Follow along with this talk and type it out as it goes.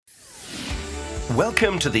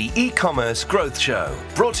Welcome to the E-commerce Growth Show,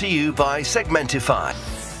 brought to you by Segmentify.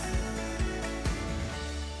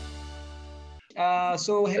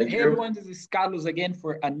 Hey everyone, this is Carlos again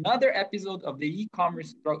for another episode of the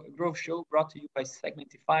E-commerce Growth Show, brought to you by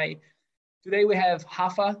Segmentify. Today we have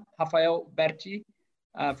Rafael Berti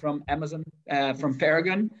from Amazon, from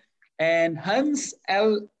Paragon, and Hans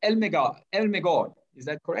Elmegaard. Is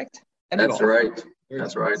that correct? That's right.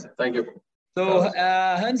 That's right. Thank you. So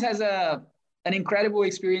Hans has an incredible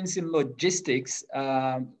experience in logistics.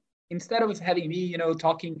 Instead of having me,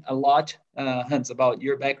 talking a lot, Hans, about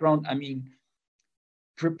your background, I mean,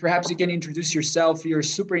 perhaps you can introduce yourself. You're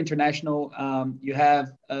super international. You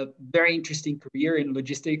have a very interesting career in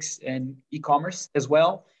logistics and e-commerce as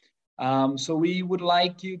well. So we would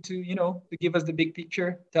like you to give us the big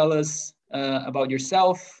picture. Tell us about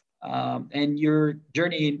yourself and your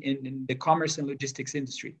journey in the commerce and logistics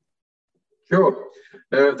industry. Sure.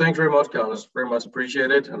 Thanks very much, Carlos. Very much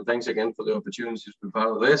appreciate it. And thanks again for the opportunity to be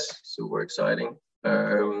part of this. Super exciting.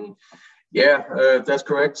 That's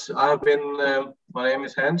correct. My name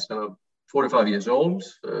is Hans. I'm 45 years old,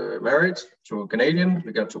 married to a Canadian.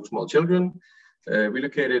 We got 2 small children.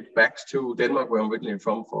 Relocated back to Denmark, where I'm originally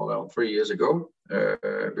from, for around 3 years ago.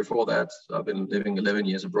 Before that, I've been living 11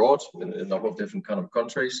 years abroad in a number of different kind of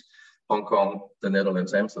countries: Hong Kong, the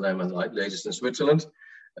Netherlands, Amsterdam, and latest in Switzerland.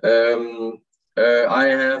 I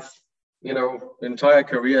have, the entire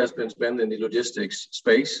career has been spent in the logistics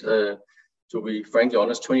space. To be frankly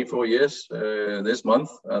honest, 24 years this month.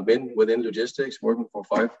 I've been within logistics, working for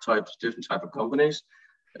 5 different types of companies.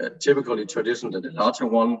 Typically, traditionally, the larger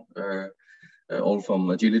one, all from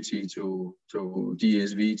Agility to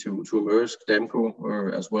DSV to Maersk, Damco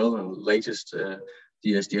as well, and latest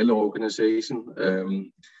DSDL organization.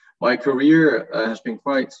 My career has been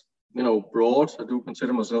quite broad. I do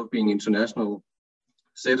consider myself being an international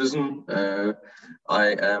citizen.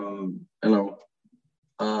 I am,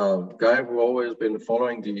 a guy who always been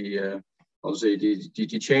following the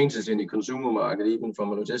changes in the consumer market, even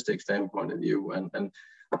from a logistics standpoint of view. And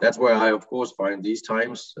that's where I, of course, find these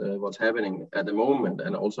times, what's happening at the moment,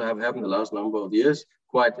 and also have happened the last number of years,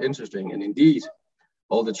 quite interesting. And indeed,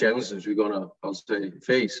 all the challenges we're going to,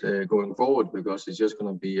 face going forward, because it's just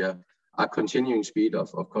going to be a continuing speed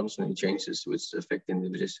of constantly changes which affecting the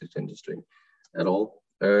logistics industry at all.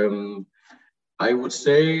 I would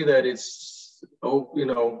say that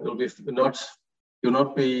you'll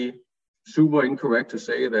not be super incorrect to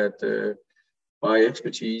say that my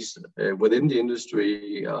expertise within the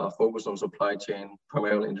industry are focused on supply chain,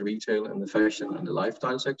 primarily in the retail and the fashion and the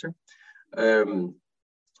lifestyle sector.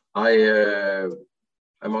 I,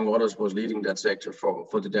 among others, was leading that sector for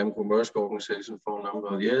the Damco Maersk organization for a number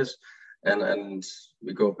of years. And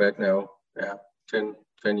we go back now, 10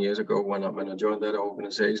 years ago when I joined that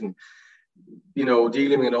organization,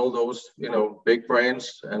 dealing in all those, big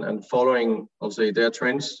brands and following, their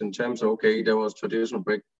trends in terms of, there was traditional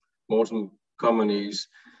brick-and-mortar companies,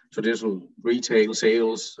 traditional retail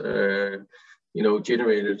sales,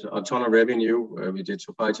 generated a ton of revenue. We did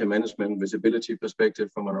supply chain management, visibility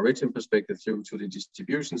perspective from an origin perspective through to the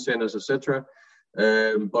distribution centers, etc.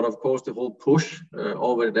 But of course, the whole push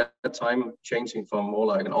over that time changing from more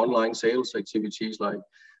like an online sales activities,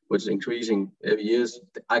 which is increasing every year.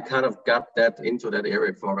 I kind of got that into that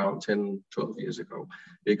area for around 10, 12 years ago,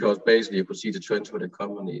 because basically you could see the trends with the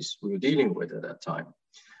companies we were dealing with at that time.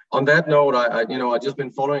 On that note, I just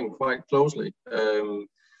been following quite closely, and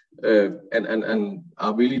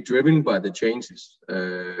are really driven by the changes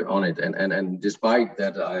on it. And despite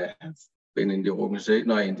that, I have been in the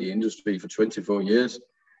organization, in the industry for 24 years.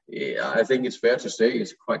 I think it's fair to say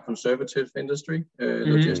it's a quite conservative industry,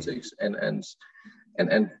 logistics, and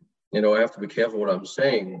I have to be careful what I'm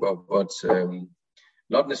saying, but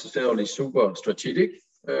not necessarily super strategic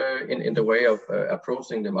in the way of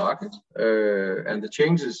approaching the market. And the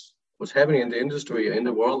changes what's happening in the industry, in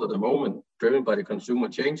the world at the moment, driven by the consumer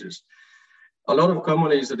changes. A lot of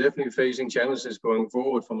companies are definitely facing challenges going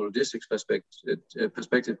forward from a logistics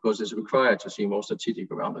perspective, because it's required to see more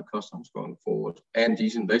strategic around the customers going forward, and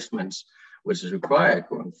these investments, which is required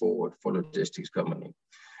going forward for logistics company.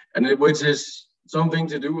 And which is something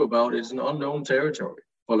to do about, it's an unknown territory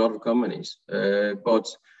for a lot of companies.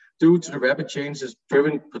 But due to the rapid changes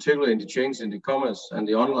driven particularly in the change in the commerce and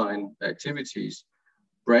the online activities,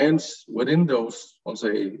 brands within those,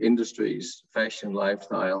 industries, fashion,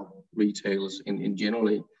 lifestyle, retailers in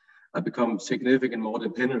generally, have become significantly more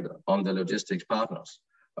dependent on the logistics partners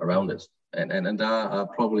around it. And there are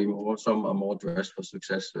probably some are more dressed for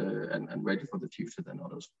success and ready for the future than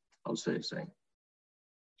others, I'll say.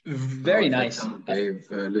 Very nice. Gave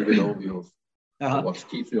a little bit overview of what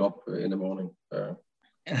keeps you up in the morning.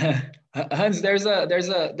 Hans, there's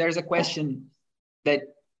a question that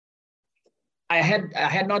I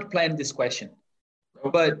had not planned this question,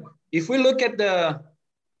 but if we look at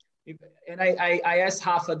and I asked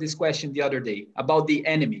Rafa this question the other day about the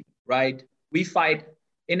enemy, right? We fight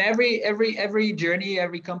in every journey,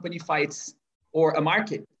 every company fights, or a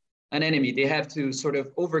market, an enemy. They have to sort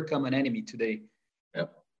of overcome an enemy today.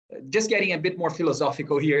 Yep. Just getting a bit more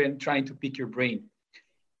philosophical here and trying to pick your brain.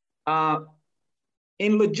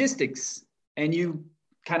 In logistics, and you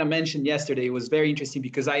kind of mentioned yesterday, it was very interesting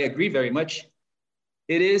because I agree very much.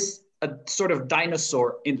 It is a sort of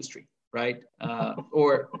dinosaur industry, right?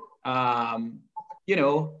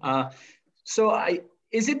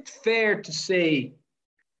 Is it fair to say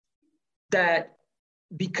that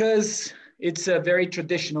because it's a very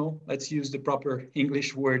traditional, let's use the proper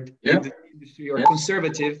English word, industry, or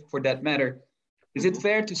conservative for that matter, is it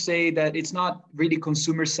fair to say that it's not really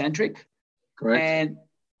consumer centric? Correct.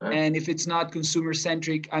 And if it's not consumer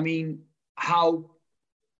centric, I mean, how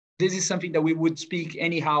this is something that we would speak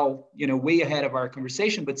anyhow, way ahead of our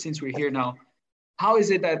conversation. But since we're here now, how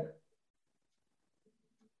is it that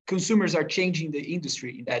consumers are changing the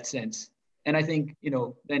industry in that sense? And I think,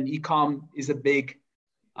 then e-com is a big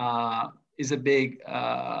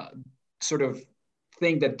sort of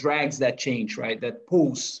thing that drags that change, right? That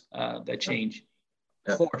pulls that change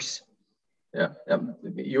force. Yeah,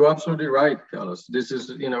 you're absolutely right, Carlos. This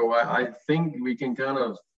is, I think we can kind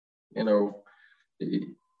of,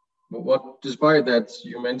 despite that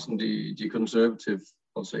you mentioned the conservative,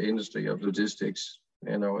 also industry of logistics,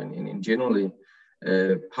 in generally,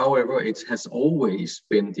 however, it has always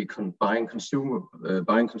been the buying consumer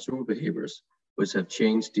behaviors which have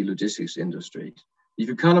changed the logistics industry. If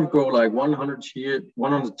you kind of go like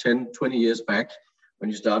 110, 20 years back, when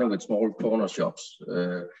you're starting with small corner shops,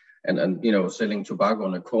 and selling tobacco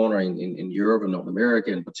on a corner in Europe and North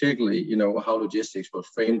America, and particularly, how logistics was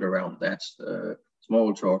framed around that,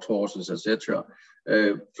 small trucks, horses, etc.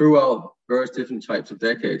 Throughout various different types of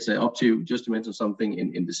decades, up to, just to mention something,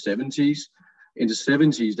 in the 70s. In the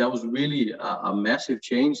 70s, that was really a massive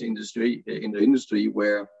change in the industry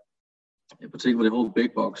where, particularly the whole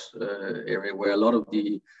big box area, where a lot of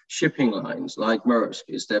the shipping lines, like Maersk,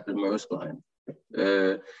 established Maersk Line.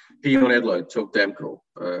 P&O took Damco.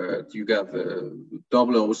 You got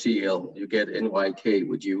OOCL, you get NYK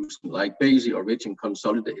with use, like basic origin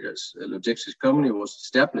consolidators. A logistics company was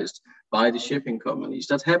established by the shipping companies.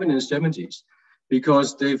 That happened in the 70s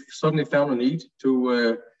because they've suddenly found a need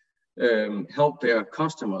to help their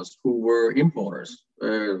customers who were importers.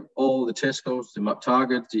 All the Tesco's, the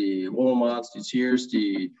Target, the Walmarts, the Sears,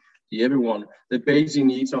 the everyone, they basically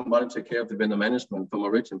need somebody to take care of the vendor management from a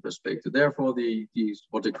origin perspective. Therefore, the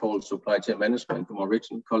what they call supply chain management from a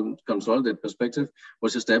origin consolidated perspective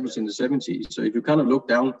was established in the 70s. So if you kind of look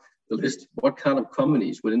down the list, what kind of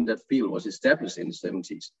companies within that field was established in the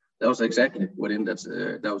 70s? That was exactly within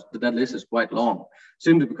that list is quite long,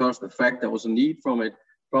 simply because of the fact there was a need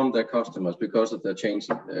from their customers because of the change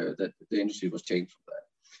that the industry was changed from that.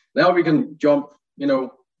 Now we can jump,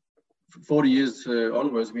 40 years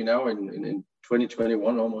onwards. We now in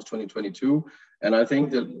 2021, almost 2022, and I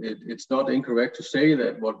think that it's not incorrect to say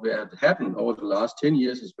that what had happened over the last 10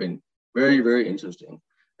 years has been very, very interesting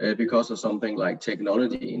because of something like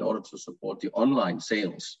technology in order to support the online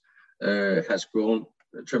sales has grown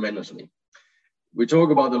tremendously. We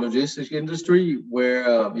talk about the logistics industry,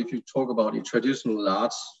 where if you talk about the traditional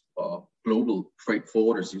large global freight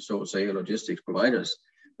forwarders, you so say logistics providers,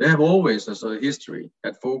 they have always, as a history,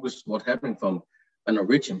 had focused what happened from an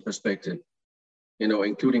origin perspective,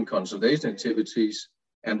 including consolidation activities,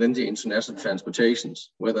 and then the international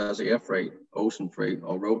transportations, whether as air freight, ocean freight,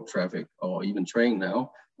 or road traffic, or even train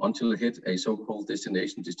now, until it hit a so-called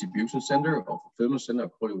destination distribution center or fulfillment center,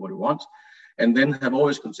 call it what you want, and then have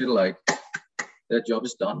always considered like, their job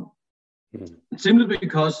is done. Mm-hmm. Simply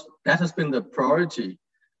because that has been the priority.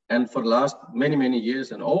 And for the last many, many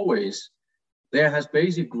years and always, there has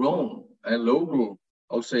basically grown a local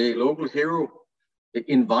hero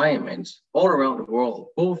environment all around the world,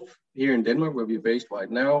 both here in Denmark, where we're based right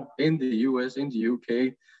now, in the US, in the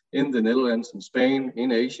UK, in the Netherlands, in Spain,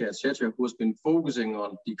 in Asia, etc., who has been focusing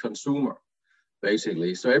on the consumer,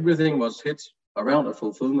 basically. So everything was hit around a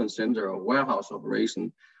fulfillment center or warehouse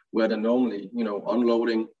operation, where they're normally,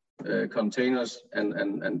 unloading containers and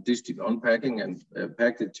unpacking and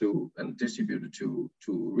packed it to and distributed to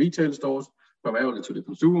retail stores, primarily to the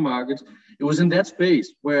consumer market. It was in that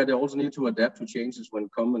space where they also need to adapt to changes when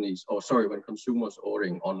consumers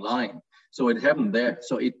ordering online. So it happened there.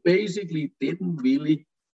 So it basically didn't really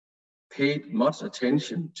paid much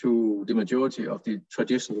attention to the majority of the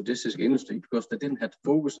traditional logistics industry because they didn't have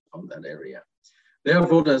focus on that area.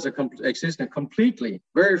 Therefore, there's existing a completely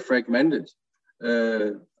very fragmented,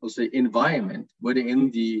 I'll say, environment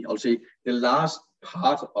within the, I'll say, the last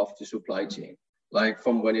part of the supply chain, like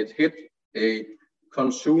from when it hit a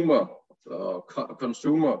consumer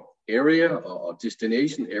area or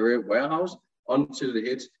destination area warehouse until it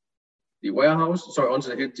hits the warehouse,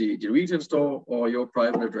 until it hit the retail store or your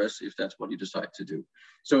private address, if that's what you decide to do.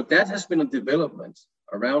 So that has been a development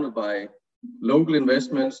surrounded by local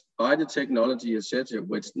investments, by the technology, etc.,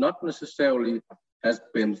 which not necessarily has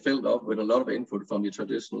been filled up with a lot of input from the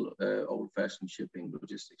traditional old-fashioned shipping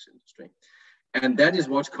logistics industry. And that is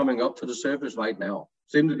what's coming up to the surface right now,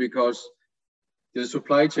 simply because the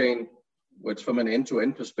supply chain, which from an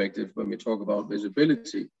end-to-end perspective, when we talk about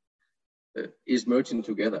visibility, is merging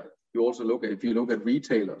together. You also look at, if you look at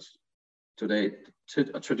retailers today,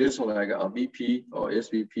 a traditional like a VP or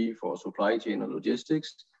SVP for supply chain and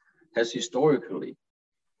logistics has historically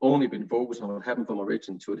only been focused on what happened from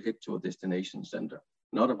origin to it hit to a destination center,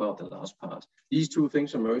 not about the last part. These two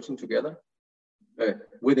things are merging together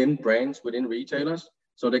within brands, within retailers.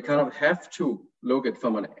 So they kind of have to look at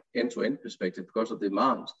from an end-to-end perspective because of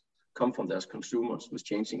demand come from their consumers was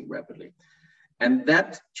changing rapidly. And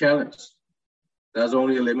that challenge, there's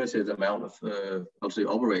only a limited amount of, I'll say,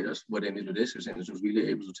 operators within the logistics industry who's really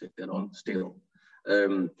able to take that on still.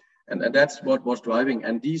 And that's what was driving.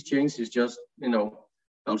 And these changes just, you know,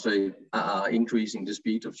 I'll say, are increasing the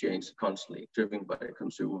speed of change constantly, driven by the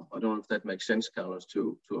consumer. I don't know if that makes sense, Carlos,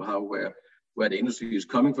 to how where the industry is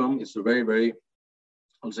coming from. It's a very, very,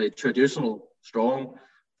 I'll say, traditional, strong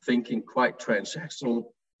thinking, quite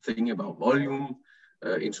transactional thinking about volume,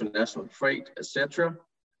 international freight, etc.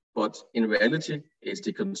 But in reality, it's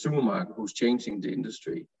the consumer market who's changing the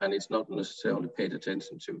industry, and it's not necessarily paid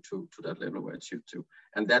attention to that level where it should to.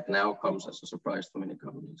 And that now comes as a surprise for many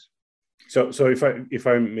companies. So if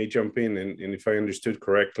I may jump in, and if I understood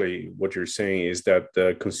correctly, what you're saying is that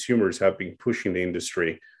the consumers have been pushing the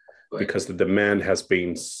industry because the demand has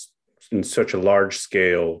been in such a large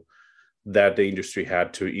scale that the industry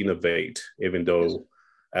had to innovate, even though,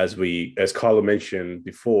 as Carlo mentioned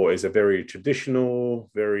before, is a very traditional,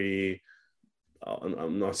 very,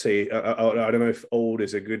 I'm not saying, I don't know if old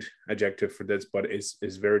is a good adjective for this, but it's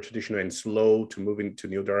very traditional and slow to move into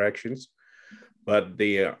new directions. But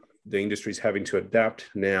the industry is having to adapt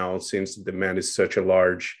now since the demand is so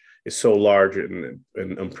large and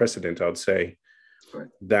unprecedented, I would say. Right.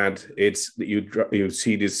 That it's you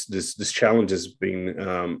see this challenges being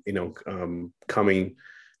coming,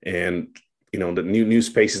 and the new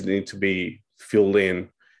spaces need to be filled in.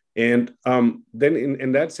 And then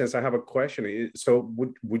in that sense, I have a question. So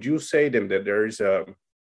would you say then that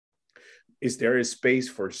is there a space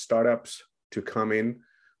for startups to come in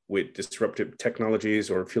with disruptive technologies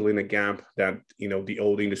or fill in a gap that the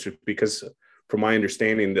old industry? Because from my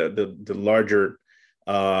understanding, the larger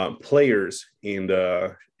players in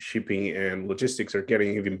the shipping and logistics are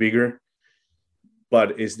getting even bigger.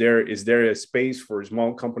 But is there a space for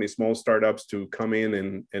small companies, small startups to come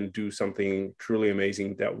in and do something truly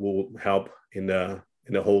amazing that will help in the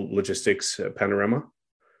whole logistics panorama?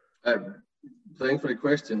 Thanks for the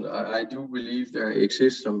question. I do believe there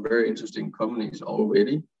exists some very interesting companies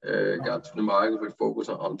already got to the market with focus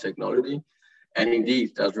on technology. And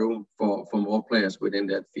indeed, there's room for more players within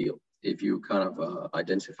that field if you kind of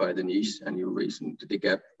identify the niche and you reason the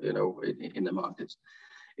gap, in the markets.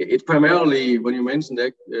 It's primarily, when you mentioned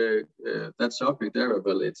that subject there,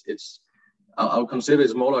 well, I'll consider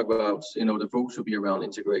it's more like about, the focus should be around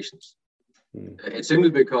integrations. It's simply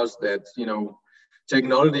because that,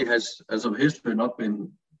 technology has, as of history, not been,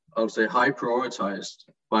 I would say, high prioritized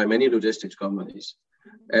by many logistics companies.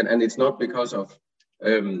 And it's not because of,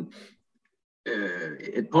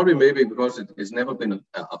 it probably maybe because it's never been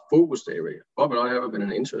a focused area, probably not ever been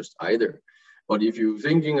an interest either. But if you're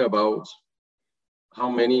thinking about how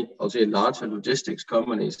many, I'll say, larger logistics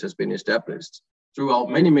companies has been established throughout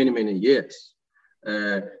many, many, many years,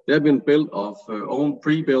 they've been built of own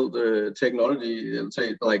pre-built technology, let's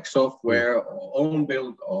say like software, or own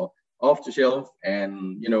built or off the shelf,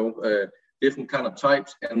 and different kind of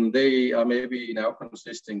types, and they are maybe now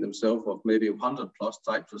consisting themselves of maybe 100+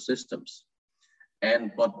 types of systems.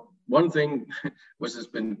 But one thing which has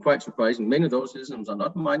been quite surprising, many of those systems are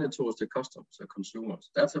not minded towards the customers, the consumers.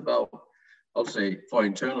 That's about, I'll say, for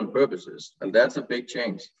internal purposes, and that's a big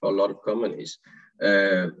change for a lot of companies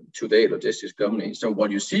today, logistics companies. So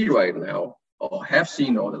what you see right now, or have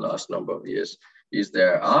seen over the last number of years, is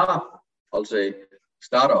there are, I'll say,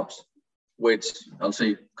 startups with, I'll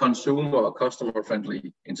say, consumer or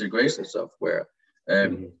customer-friendly integration software,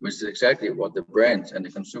 which is exactly what the brand and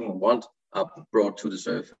the consumer want, are brought to the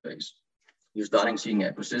surface. You're starting seeing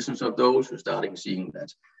acquisitions of those. You're starting seeing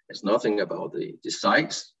that it's nothing about the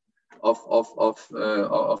size of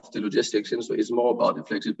the logistics industry. It's more about the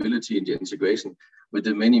flexibility and the integration with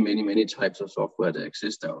the many types of software that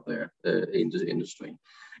exist out there in the industry.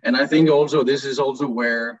 And I think also this is also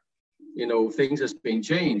where, you know, things has been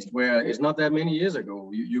changed, where it's not that many years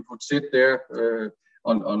ago you could sit there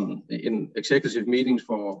in executive meetings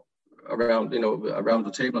for around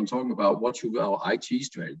the table and talking about what should our IT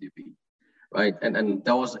strategy be, right? And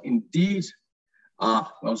that was indeed,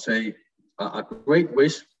 I'll say, a great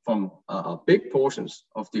wish from big portions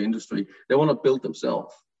of the industry. They want to build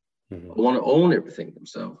themselves, want to own everything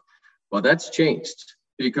themselves. But that's changed,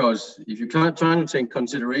 because if you can't try to take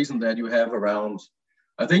consideration that you have around,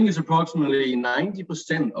 I think it's approximately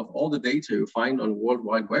 90% of all the data you find on World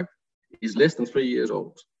Wide Web is less than 3 years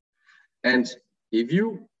old. And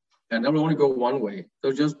and that will only go one way.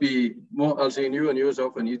 There'll just be more, I'll say, new and newer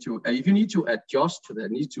software. If you need to adjust to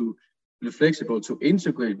that, need to be flexible to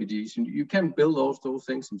integrate with these, you can build those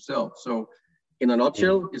things themselves. So in a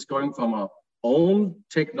nutshell, it's going from our own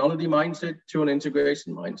technology mindset to an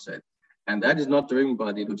integration mindset. And that is not driven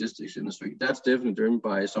by the logistics industry. That's definitely driven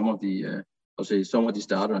by some of the, some of the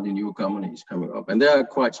startup and the new companies coming up. And they are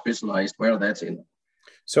quite specialized where that's in.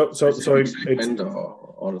 So it's all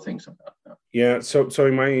the things like that. Yeah. So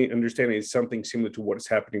in my understanding, it's something similar to what is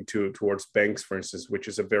happening towards banks, for instance, which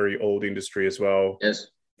is a very old industry as well.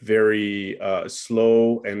 Yes. Very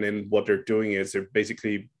slow. And then what they're doing is they're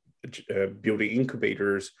basically building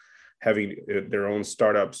incubators, having their own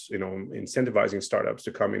startups, incentivizing startups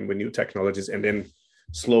to come in with new technologies, and then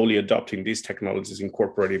slowly adopting these technologies,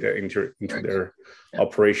 incorporating it into their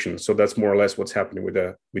operations. So that's more or less what's happening with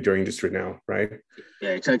your industry now, right? Yeah,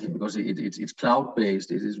 exactly. Because it's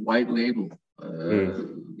cloud-based. It is white label,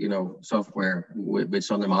 software which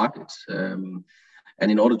on the market. And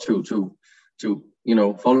in order to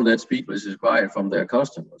follow that speed which is required from their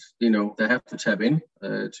customers, they have to tap in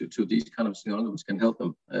to these kind of technologies which can help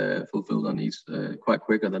them fulfill their needs quite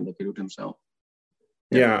quicker than they can do themselves.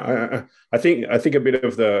 Yeah, I think a bit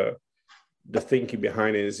of the thinking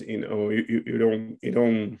behind is,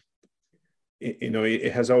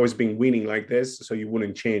 it has always been winning like this, so you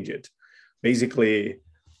wouldn't change it. Basically,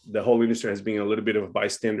 the whole industry has been a little bit of a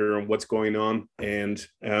bystander on what's going on, and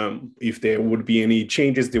if there would be any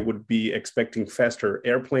changes, they would be expecting faster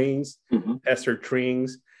airplanes, faster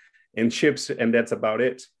trains, and ships, and that's about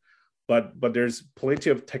it. But there's plenty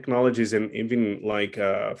of technologies and even like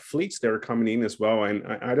fleets that are coming in as well. And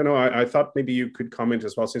I don't know, I thought maybe you could comment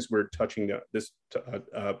as well, since we're touching this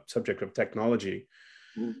subject of technology.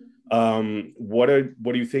 What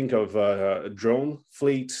do you think of drone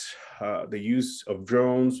fleets, the use of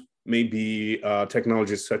drones, maybe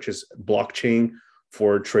technologies such as blockchain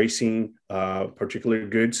for tracing particular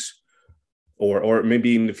goods? Or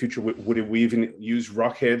maybe in the future, would we even use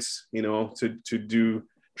rockets, to do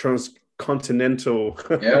transcontinental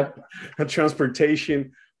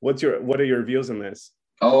transportation? What are your views on this?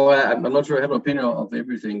 I'm not sure I have an opinion of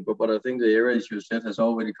everything, but I think the areas you said has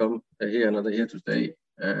already come here and are here to stay.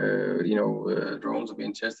 Drones are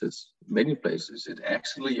being tested many places. It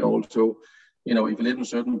actually also, if you live in a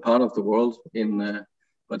certain part of the world,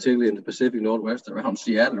 particularly in the Pacific Northwest around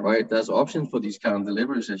Seattle, right, there's options for these kind of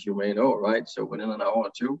deliveries, as you may know, right? So within an hour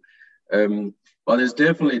or two. But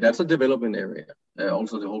that's a development area.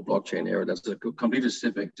 Also the whole blockchain area, that's a completely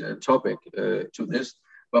specific topic to this.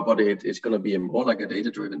 But it's going to be more like a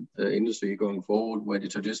data-driven industry going forward, where the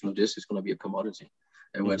traditional logistics is going to be a commodity,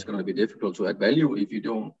 and where it's going to be difficult to add value if you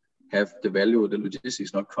don't have the value of the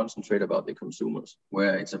logistics not concentrate about the consumers,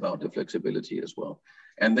 where it's about the flexibility as well.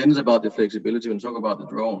 And then it's about the flexibility when you talk about the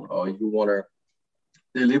drone, or you want to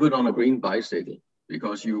deliver it on a green bicycle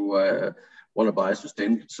because you want to buy a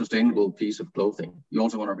sustainable piece of clothing. You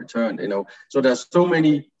also want to return, So there's so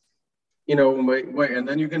many, and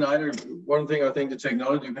then you can either, one thing I think the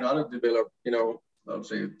technology, you can either develop, I would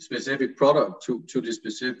say specific product to the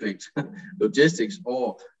specific logistics,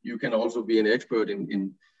 or you can also be an expert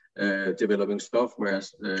in developing software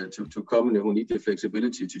to company who need the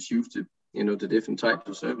flexibility to choose the different types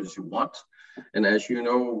of service you want. And as you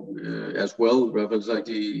know, as well, Rafael, like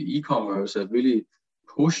the e-commerce have really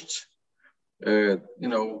pushed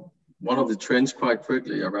one of the trends quite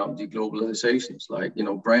quickly around the globalizations, like,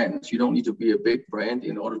 brands. You don't need to be a big brand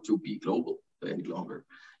in order to be global any longer.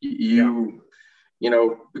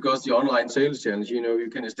 Because the online sales channels, you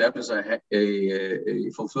can establish a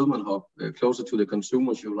fulfillment hub closer to the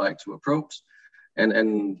consumers you like to approach.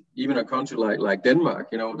 and even a country like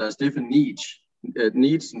Denmark, there's different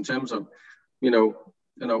needs in terms of,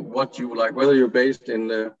 what you like, whether you're based in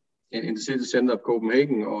the city center of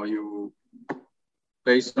Copenhagen or you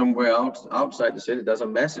based somewhere outside the city. There's a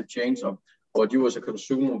massive change of what you as a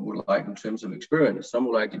consumer would like in terms of experience. Some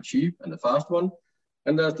would like the cheap and the fast one,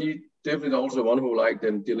 and there's definitely also one who like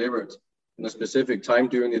them delivered in a specific time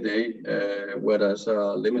during the day, where there's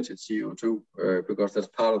a limited CO2, because that's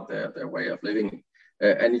part of their way of living.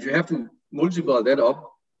 And if you have to multiply that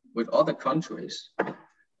up with other countries,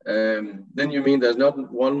 then you mean there's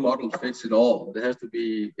not one model fits it all. There has to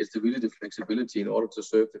be, it's really the flexibility in order to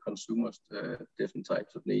serve the consumers different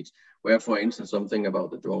types of needs. Where, for instance, something about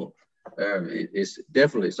the drone is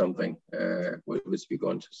definitely something which we're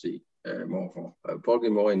going to see more for, probably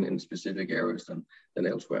more in specific areas than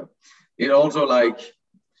elsewhere. It also, like,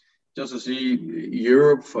 just to see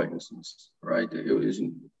Europe, for instance, right?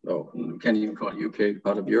 We can't even call UK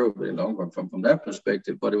part of Europe any longer from that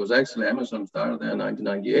perspective, but it was actually Amazon started there in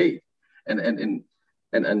 1998.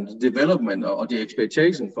 And development or the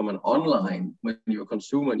expectation from an online when you're a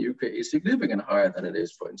consumer in UK is significantly higher than it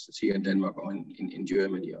is, for instance, here in Denmark or in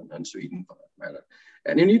Germany and Sweden for that matter.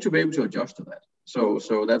 And you need to be able to adjust to that.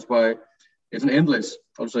 So that's why it's an endless,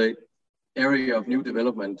 I'll say, area of new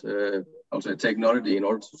development, technology in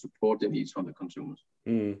order to support the needs from the consumers.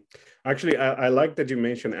 Actually, I like that you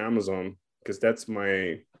mentioned Amazon, because that's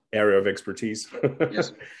my area of expertise.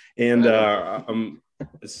 Yes. And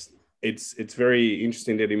it's very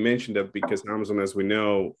interesting that you mentioned that, because Amazon, as we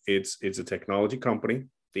know, it's a technology company.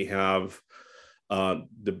 They have a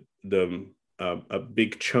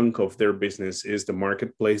big chunk of their business is the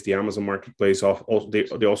marketplace, the Amazon marketplace.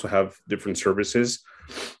 They also have different services,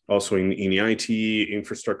 also in the IT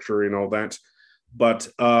infrastructure and all that. But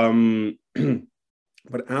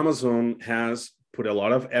Amazon has put a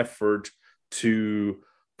lot of effort to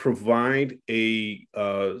provide a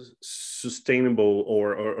sustainable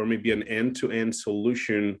or maybe an end-to-end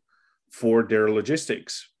solution for their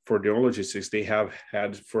logistics. They have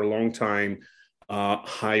had for a long time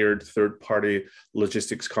hired third-party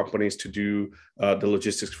logistics companies to do the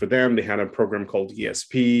logistics for them. They had a program called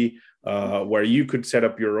ESP, where you could set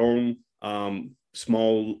up your own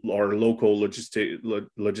small or local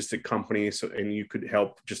logistic companies, and you could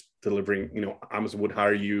help just delivering. Amazon would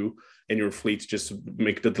hire you and your fleet just to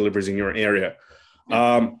make the deliveries in your area.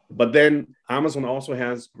 But then Amazon also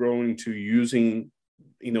has grown to using,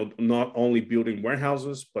 not only building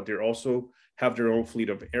warehouses, but they also have their own fleet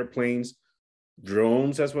of airplanes,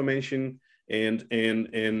 drones, as we mentioned, and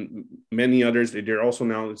many others. They're also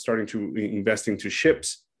now starting to invest into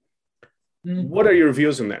ships. What are your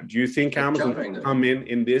views on that? Do you think Amazon can come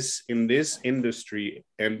in this industry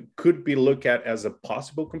and could be looked at as a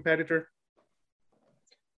possible competitor?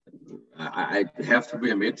 I have to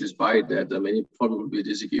admit, despite that many probably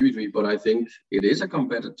disagree with me, but I think it is a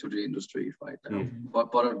competitor to the industry right now.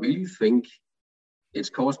 But I really think it's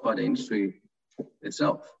caused by the industry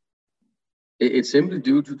itself. It's simply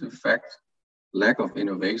due to the lack of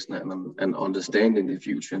innovation and understanding the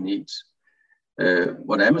future needs.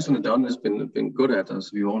 What Amazon has done has been good at,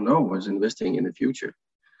 as we all know, was investing in the future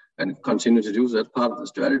and continue to do that. That's part of the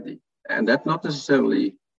strategy. And that's not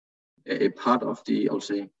necessarily a part of the, I'll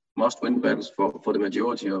say, must-win battles for the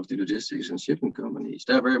majority of the logistics and shipping companies.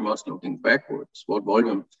 They're very much looking backwards, what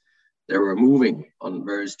volume they were moving on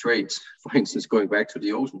various trades. For instance, going back to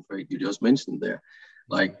the ocean freight you just mentioned there,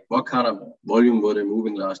 like what kind of volume were they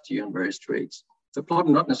moving last year on various trades? The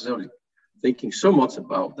problem not necessarily thinking so much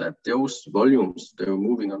about that those volumes they were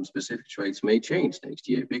moving on specific trades may change next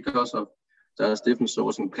year because of there's different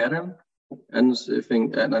sourcing pattern and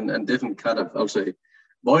different kind of, I'll say,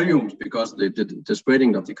 volumes, because the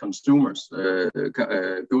spreading of the consumers'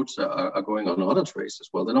 goods are going on other trades as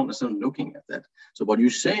well. They're not necessarily looking at that. So what you're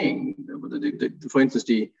saying, for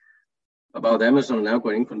instance, about Amazon now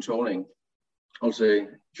going in controlling, I'll say,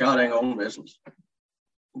 chartering own vessels.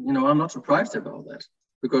 I'm not surprised about that,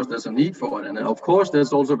 because there's a need for it. And of course,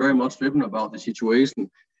 there's also very much driven about the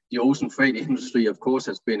situation the ocean freight industry, of course,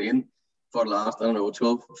 has been in for the last,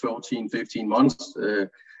 12, 14, 15 months,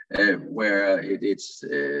 where it's,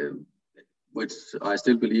 which I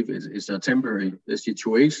still believe is a temporary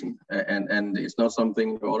situation, and it's not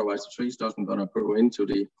something, otherwise the trees doesn't gonna grow into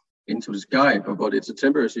the sky, but it's a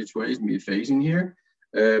temporary situation we're facing here.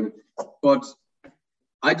 But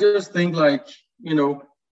I just think, like,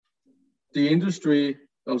 the industry,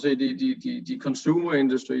 I'll say the consumer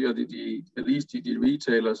industry, or at least the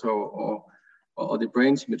retailers or the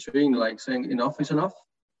brands in between, like saying enough is enough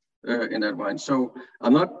in that way. So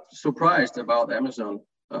I'm not surprised about Amazon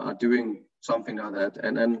doing something like that.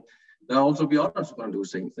 And there'll also be others who are going to do the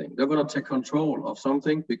same thing. They're going to take control of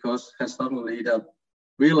something because has suddenly they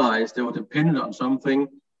realized they were dependent on something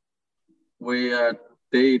where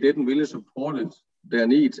they didn't really support their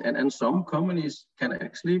needs. And some companies can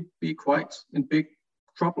actually be quite in big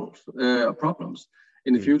problems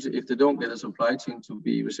in the future if they don't get a supply chain to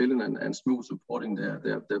be resilient and smooth, supporting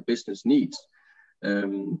their business needs. It's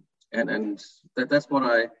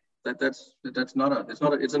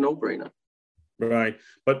a no-brainer. Right,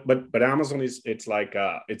 but Amazon it's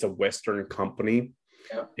a Western company,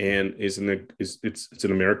 and it's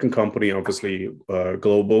an American company, obviously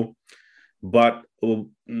global. But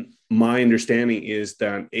my understanding is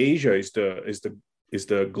that Asia is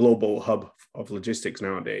the global hub of logistics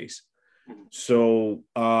nowadays. So,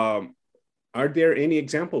 are there any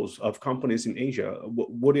examples of companies in Asia?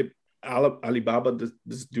 Would Alibaba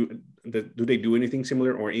do they do anything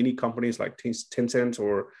similar, or any companies like Tencent,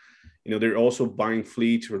 or they're also buying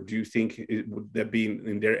fleets, or do you think would that be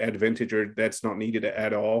in their advantage, or that's not needed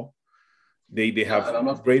at all? They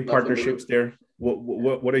have great partnerships there.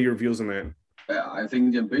 What are your views on that? I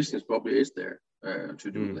think the ambition probably is there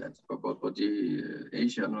to do that, but the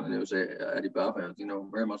Asia, Alibaba,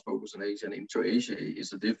 very much focused on Asia, and intra-Asia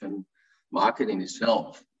is a different market in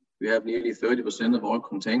itself. We have nearly 30% of all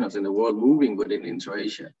containers in the world moving within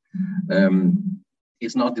intra-Asia.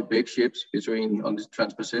 It's not the big ships on the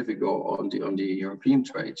Trans-Pacific or on the European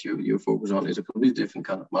trade you focus on. It's a completely different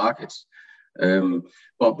kind of markets.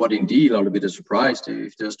 But indeed, I'll be surprised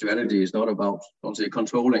if their strategy is not about,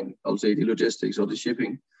 controlling, the logistics or the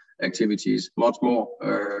shipping activities much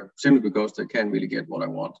more, simply because they can't really get what I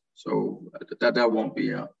want. So that won't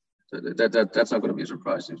be that's not going to be a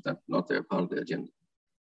surprise if that's not their part of the agenda.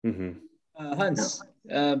 Mm-hmm. Hans,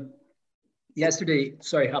 yesterday,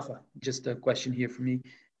 sorry, Rafa, just a question here for me.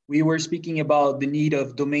 We were speaking about the need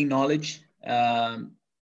of domain knowledge.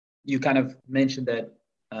 You kind of mentioned that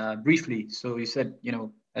briefly. So you said,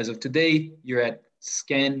 as of today, you're at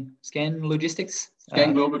Scan Logistics.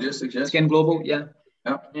 Scan Global Logistics, yes. Scan Global, yeah.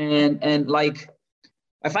 Yeah. And like,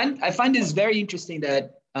 I find this very interesting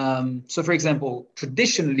that, so for example,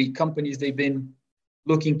 traditionally companies, they've been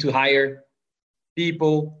looking to hire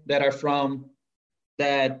people that are from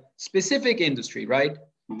that specific industry, right?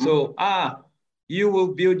 Mm-hmm. So, you will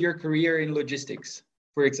build your career in logistics,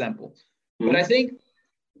 for example. Mm-hmm. But I think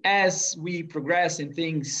as we progress and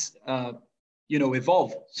things,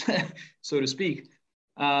 evolve, so to speak,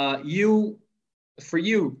 for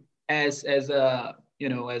you as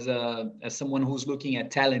someone who's looking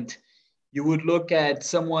at talent, you would look at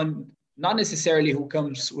someone not necessarily who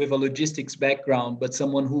comes with a logistics background, but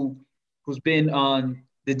someone who's been on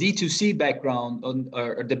the D2C background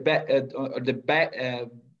or the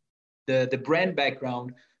brand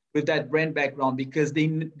background, with that brand background, because they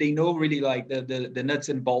know really like the nuts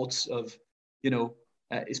and bolts of,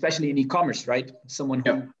 especially in e-commerce, right? Someone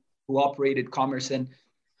who operated commerce. And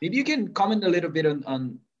maybe you can comment a little bit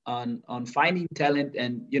on finding talent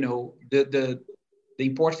and, the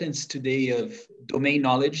importance today of domain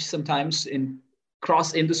knowledge sometimes in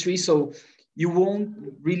cross industry. So you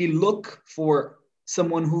won't really look for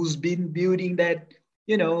someone who's been building that,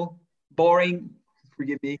 boring,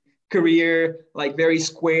 forgive me, career, like very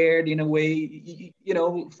squared in a way,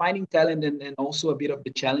 finding talent and also a bit of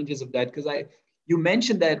the challenges of that. Because you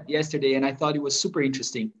mentioned that yesterday, and I thought it was super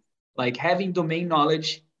interesting, like having domain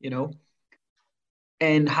knowledge,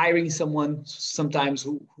 and hiring someone sometimes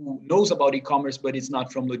who knows about e-commerce, but it's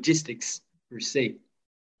not from logistics per se.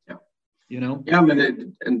 Yeah. Yeah,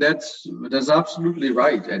 and that's absolutely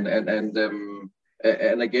right.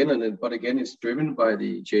 But again, it's driven by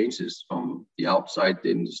the changes from the outside the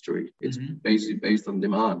industry. It's basically based on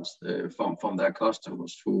demands from their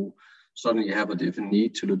customers who suddenly have a different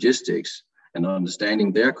need to logistics and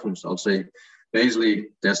understanding their, basically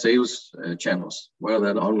their sales channels, whether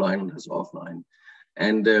they're online or offline.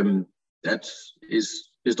 And that is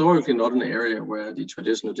historically not an area where the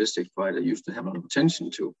traditional logistics provider used to have a lot of attention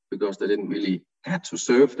to, because they didn't really have to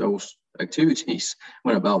serve those activities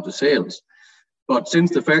when about the sales. But since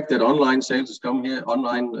the fact that online sales has come here,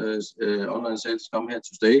 online sales come here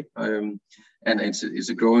to stay, and it's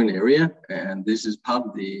a growing area, and this is part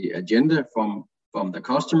of the agenda from the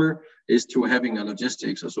customer, is to having a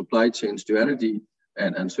logistics or supply chain strategy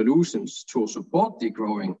and solutions to support the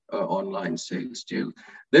growing online sales still.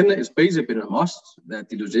 Then it's basically been a must that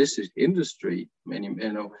the logistics industry,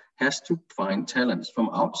 has to find talents from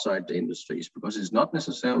outside the industries, because it's not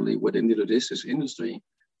necessarily within the logistics industry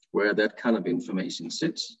where that kind of information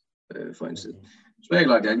sits. For instance, it's very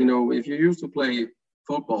like that. If you used to play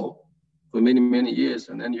football for many years,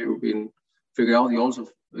 and then you've been figuring out you also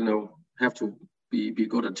have to be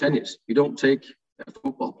good at tennis. You don't take a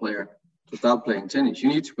football player to start playing tennis. You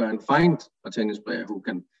need to go and find a tennis player who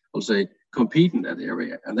can, I'll say, compete in that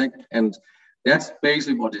area. And that's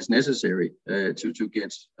basically what is necessary to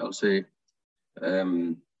get, I'll say,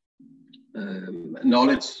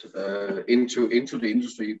 knowledge into the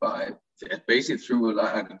industry by basically through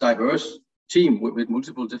a diverse team with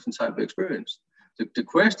multiple different type of experience. The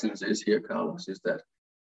question is here, Carlos, is that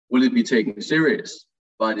will it be taken serious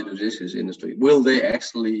by the logistics industry? Will they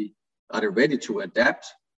actually, are they ready to adapt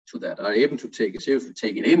to that? Are they able to take it seriously,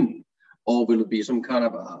 take it in? Or will it be some kind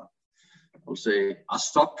of I'll say, a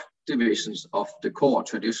subdivisions of the core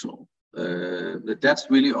traditional? That's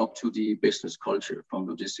really up to the business culture from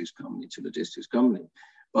logistics company to logistics company.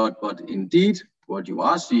 But indeed, what you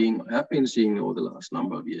are seeing, have been seeing over the last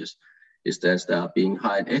number of years, is that there are being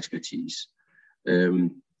hired expertise,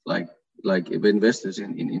 like investors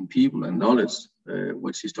in people and knowledge,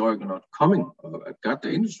 which historically not coming, got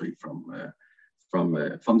the industry from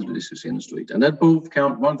the logistics industry. And that both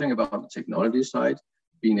count one thing about the technology side,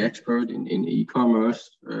 being expert in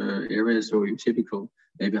e-commerce areas, so you typical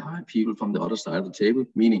maybe hire people from the other side of the table,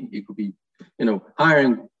 meaning it could be,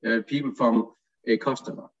 hiring people from a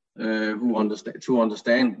customer who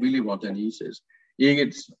understand really what their needs is.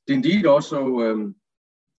 It's indeed also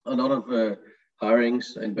a lot of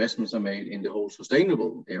hirings, investments are made in the whole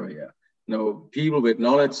sustainable area. People with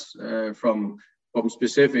knowledge from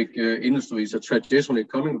specific industries are traditionally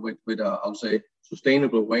coming with I'll say,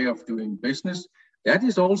 sustainable way of doing business. That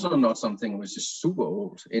is also not something which is super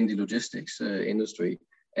old in the logistics industry.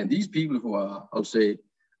 And these people who are, I'll say,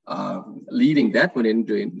 leading that within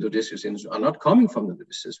the logistics industry are not coming from the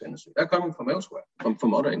logistics industry. They're coming from elsewhere,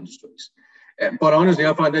 from other industries. But honestly,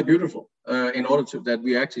 I find that beautiful in order to that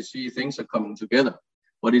we actually see things are coming together.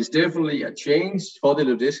 But it's definitely a change for the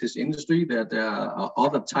logistics industry that there are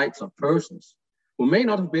other types of persons who may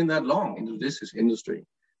not have been that long in the logistics industry,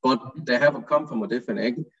 but they have come from a different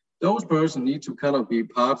angle. Those persons need to kind of be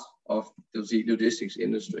part of the logistics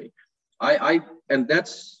industry. I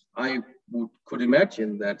could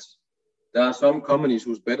imagine that there are some companies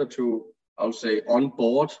who's better to, I'll say,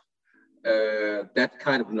 onboard that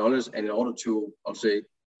kind of knowledge, and in order to, I'll say,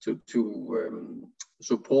 to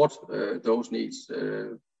support those needs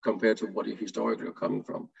compared to what you historically are coming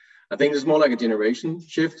from. I think it's more like a generation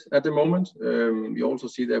shift at the moment. You also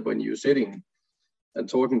see that when you're sitting and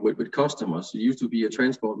talking with customers. You used to be a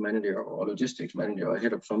transport manager or logistics manager or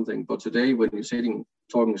head of something, but today when you're sitting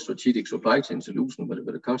talking strategic supply chain solution with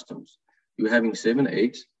the customers, you're having 7,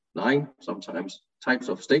 8, 9 sometimes types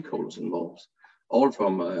of stakeholders involved, all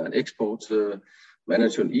from an export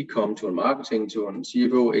manager, an e-com to a marketing to a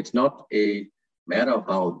CFO. It's not a matter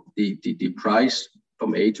about the price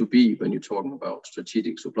from A to B when you're talking about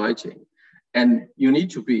strategic supply chain. And you need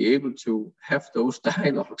to be able to have those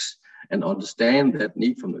dialogues and understand that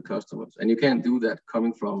need from the customers. And you can't do that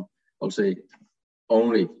coming from, I'll say,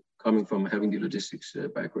 only coming from having the logistics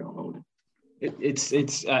background only.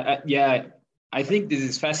 Yeah, I think this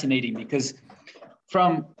is fascinating because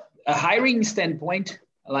from a hiring standpoint,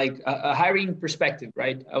 like a hiring perspective,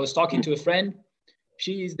 right? I was talking to a friend.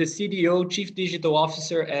 She is the CDO, Chief Digital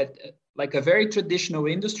Officer at like a very traditional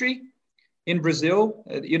industry in Brazil.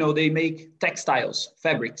 They make textiles,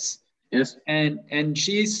 fabrics. Yes. And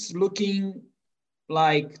she's looking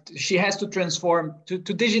like she has to transform to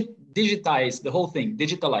digitize the whole thing,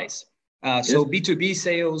 digitalize. So B2B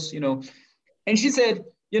sales, and she said,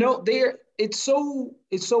 it's so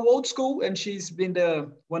old school, and she's been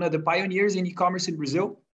one of the pioneers in e-commerce in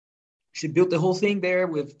Brazil. She built the whole thing there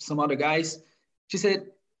with some other guys. She said,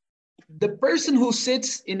 the person who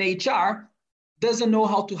sits in HR doesn't know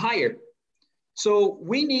how to hire. So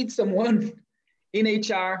we need someone in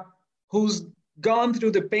HR who's gone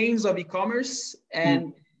through the pains of e-commerce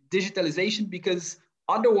and digitalization, because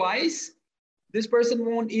otherwise this person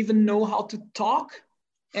won't even know how to talk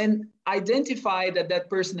and identify that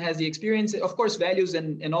person has the experience, of course, values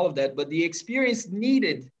and all of that, but the experience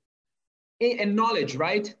needed and knowledge,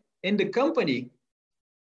 right, in the company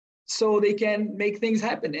so they can make things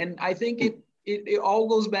happen. And I think it all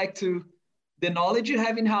goes back to the knowledge you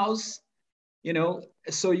have in-house,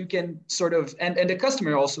 so you can sort of, and the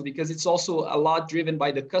customer also, because it's also a lot driven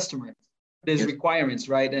by the customer, there's requirements,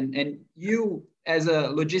 right? And you as a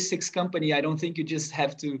logistics company, I don't think you just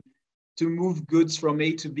have to move goods from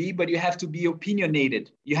A to B, but you have to be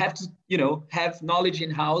opinionated. You have to, have knowledge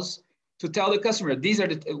in-house to tell the customer,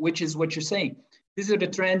 which is what you're saying. These are the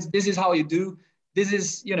trends. This is how you do. This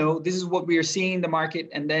is what we are seeing in the market.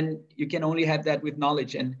 And then you can only have that with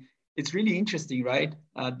knowledge. And it's really interesting, right?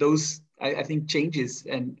 I think changes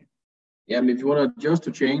and yeah, I mean, if you want to adjust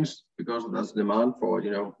to change because there's demand for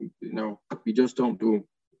it, we just don't do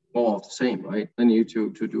more of the same, right? Then you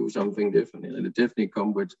to do something different, and it definitely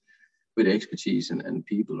come with expertise and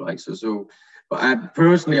people, right? But I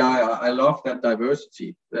personally, I love that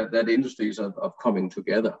diversity, that industries are coming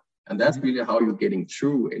together, and that's really how you're getting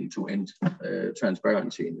true end-to-end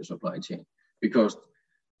transparency in the supply chain, because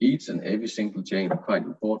each and every single chain are quite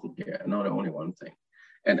important here, not only one thing.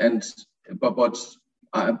 But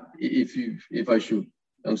if I should,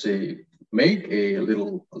 I'll say, make a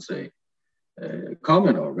little, I'll say,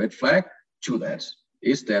 comment or red flag to that,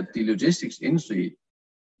 is that the logistics industry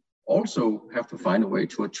also have to find a way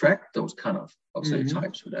to attract those kind of, I'll say,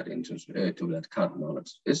 types to that industry, to that kind of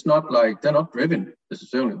knowledge. It's not like they're not driven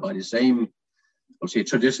necessarily by the same, I'll say,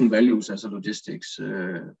 traditional values as a logistics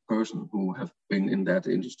person who have been in that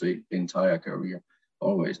industry the entire career.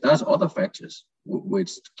 Always, there's other factors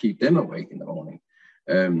which keep them awake in the morning.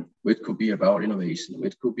 Which could be about innovation,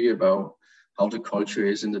 which could be about how the culture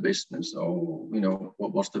is in the business, or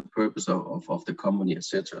what's the purpose of the company,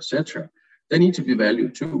 etc., etc. They need to be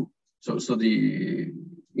valued too. So the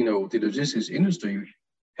the logistics industry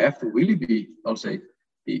have to really be, I'll say,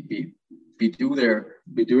 be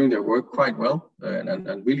doing their work quite well,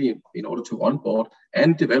 and really in order to onboard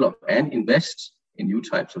and develop and invest in new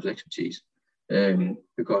types of expertise,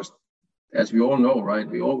 because as we all know, right,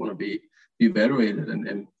 we all want to be evaluated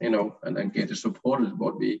and get supported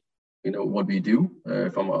what we do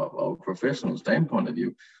from our professional standpoint of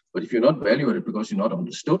view. But if you're not valued because you're not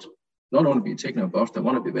understood, not only be taken above, they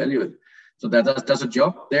want to be valued. So that's a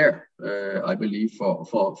job there, I believe,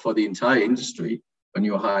 for the entire industry. When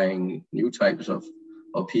you're hiring new types of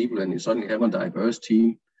people and you suddenly have a diverse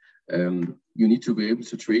team, you need to be able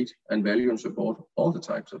to treat and value and support all the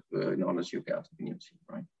types of knowledge you got in your team,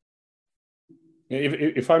 right?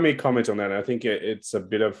 If I may comment on that, I think it's a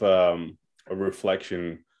bit of a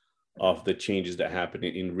reflection of the changes that happen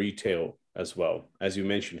in retail as well, as you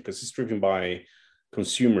mentioned, because it's driven by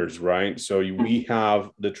consumers, right? So we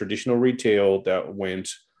have the traditional retail that went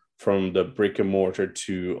from the brick and mortar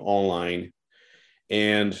to online,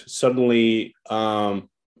 and suddenly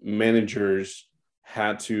managers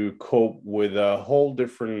had to cope with a whole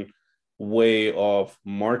different way of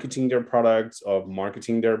marketing their products, of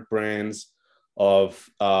marketing their brands, of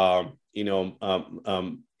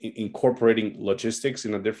incorporating logistics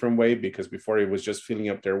in a different way, because before it was just filling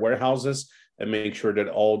up their warehouses and make sure that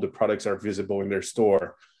all the products are visible in their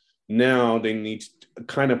store. Now they need to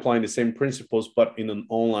kind of apply the same principles, but in an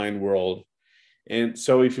online world. And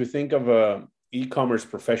so if you think of a e-commerce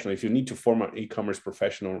professional, if you need to form an e-commerce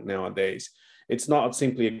professional nowadays, it's not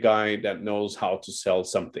simply a guy that knows how to sell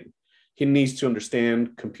something. He needs to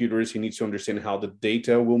understand computers. He needs to understand how the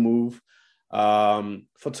data will move,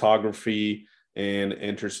 photography, and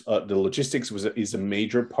enters the logistics is a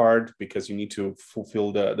major part, because you need to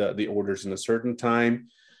fulfill the orders in a certain time,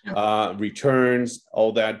 returns,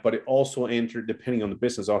 all that. But it also enters, depending on the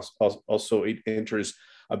business, also it enters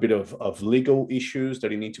a bit of legal issues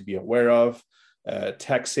that you need to be aware of,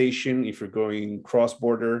 taxation if you're going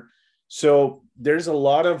cross-border. So there's a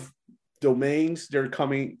lot of domains, they're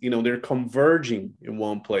coming, they're converging in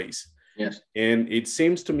one place. Yes. And it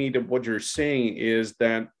seems to me that what you're saying is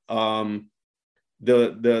that the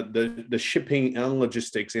shipping and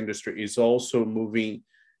logistics industry is also moving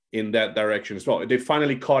in that direction as well. They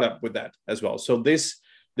finally caught up with that as well. So this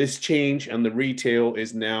change and the retail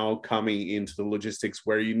is now coming into the logistics,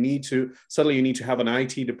 where you need to have an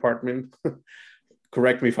IT department.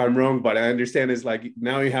 Correct me if I'm wrong, but I understand it's like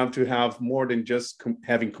now you have to have more than just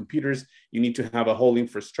having computers. You need to have a whole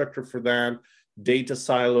infrastructure for that, data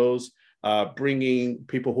silos, bringing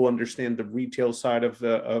people who understand the retail side of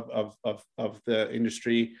the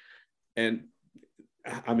industry. And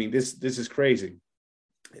I mean, this is crazy.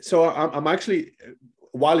 So I'm actually,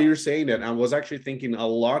 while you're saying that, I was actually thinking a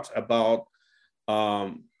lot about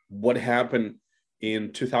what happened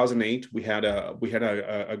in 2008. We had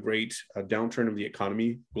a great downturn of the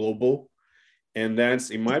economy, global, and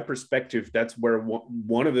that's, in my perspective, that's where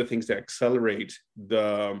one of the things that accelerate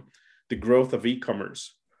the growth of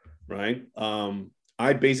e-commerce, right?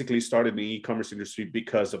 I basically started in the e-commerce industry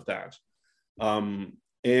because of that,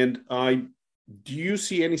 do you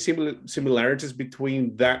see any similarities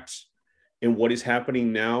between that and what is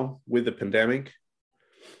happening now with the pandemic?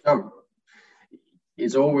 Oh,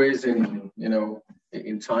 it's always in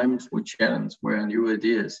times with challenge, where new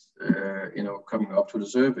ideas, coming up to the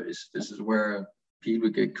surface. This is where people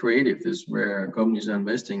get creative. This is where companies are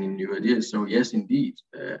investing in new ideas. So yes, indeed.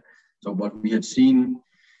 So what we had seen,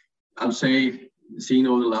 I'll say,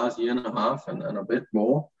 over the last year and a half and a bit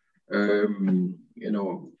more,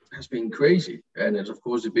 has been crazy. And it's, of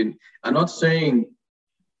course, I'm not saying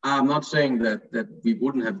that we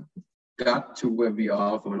wouldn't have got to where we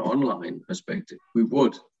are from an online perspective. We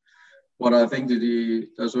would. But I think that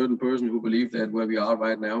there's a certain person who believes that where we are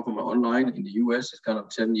right now from online in the US is kind of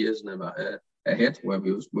 10 years ahead, where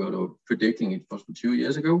we were predicting it was 2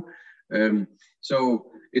 years ago.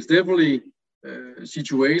 So it's definitely a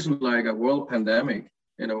situation like a world pandemic,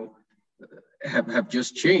 have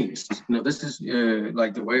just changed. This is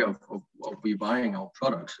like the way of we buying our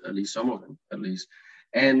products, at least some of them, at least.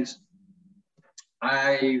 And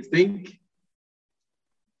I think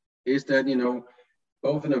is that,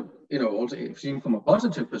 both in a, also seen from a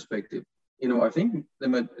positive perspective, I think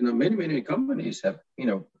many companies have,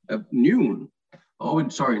 known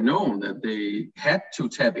that they had to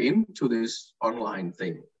tap into this online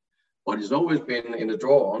thing, but it's always been in a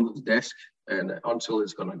drawer under the desk and until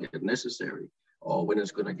it's going to get necessary or when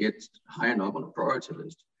it's going to get high enough on the priority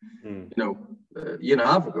list. A year and a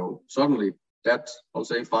half ago, suddenly that, I'll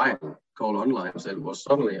say, file called online said it was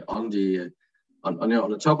suddenly on the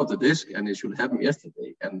top of the disk and it should happen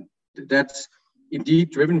yesterday. And that's indeed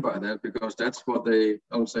driven by that because that's what they,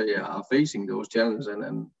 I'll say, are facing those challenges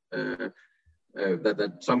and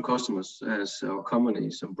that some customers or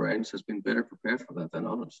companies, some brands has been better prepared for that than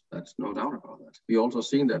others. That's no doubt about that. We also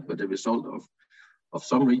seen that with the result of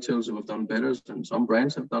some retailers who have done better and some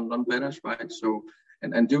brands have done better, right? So,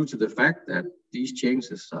 and due to the fact that these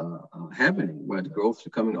changes are happening where the growth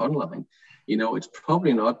is coming online, it's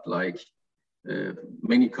probably not like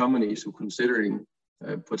many companies who considering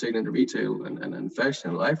putting in the retail and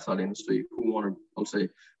fashion and lifestyle industry who want to, I'll say,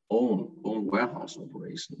 own warehouse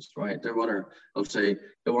operations, right? They want to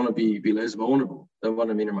be less vulnerable. They want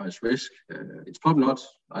to minimize risk. It's probably not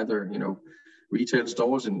either, retail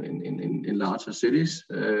stores in larger cities.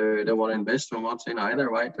 They want to invest so much in either,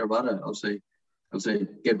 right? They rather, I'll say,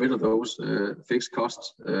 get rid of those fixed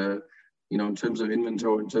costs, in terms of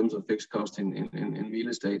inventory, in terms of fixed costs in real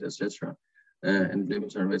estate, etc. And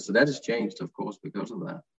inventory risk. So that has changed, of course, because of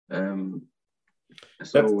that.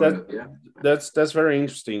 That's very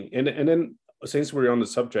interesting. And then since we're on the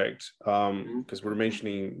subject, because we're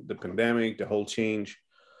mentioning the pandemic, the whole change,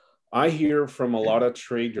 I hear from a lot of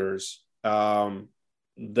traders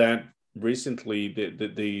that recently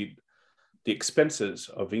the expenses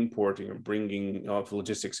of importing or bringing of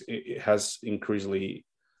logistics has increasingly.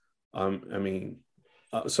 One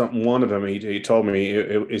of them he told me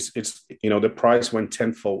it's the price went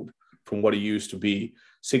tenfold from what it used to be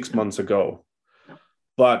 6 months ago.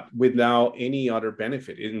 But without any other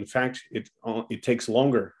benefit. In fact, it takes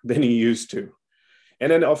longer than it used to.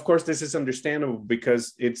 And then, of course, this is understandable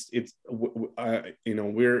because we're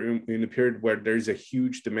in a period where there's a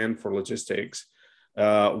huge demand for logistics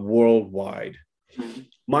worldwide.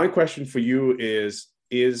 My question for you is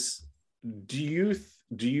do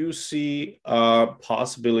you see a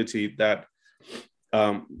possibility that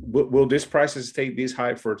will this prices stay this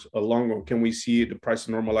high for a long, or can we see the price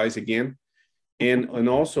normalize again? And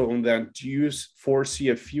also on that, do you foresee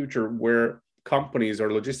a future where companies or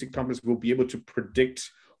logistic companies will be able to predict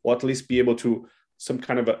or at least be able to some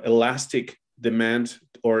kind of an elastic demand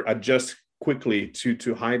or adjust quickly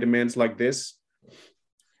to high demands like this?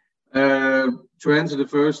 To answer the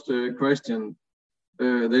first question,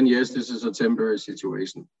 then yes, this is a temporary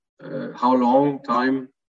situation. How long time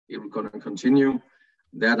it will going to continue,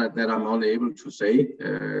 that I'm unable to say.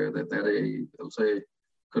 I'll say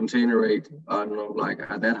container rate are not like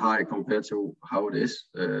that high compared to how it is,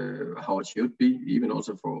 how it should be, even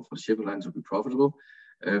also for shipping lines to be profitable.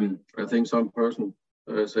 I think some person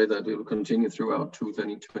say that it will continue throughout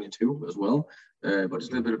 2022 as well, but it's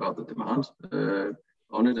a little bit about the demand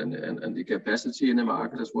on it and the capacity in the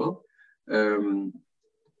market as well. But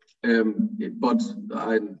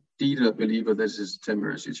I indeed believe that this is a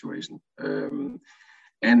temporary situation.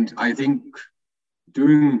 And I think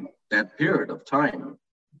during that period of time,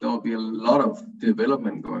 there will be a lot of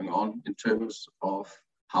development going on in terms of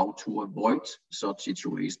how to avoid such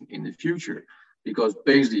situation in the future. Because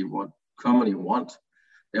basically what companies want,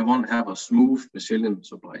 they want to have a smooth, resilient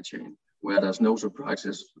supply chain where there's no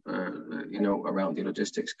surprises, around the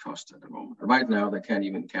logistics cost at the moment. Right now, they can't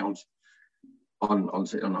even count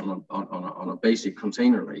on a basic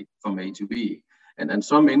container rate from A to B. And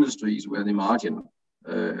some industries where the margin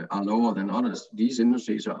are lower than others, these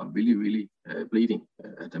industries are really, really bleeding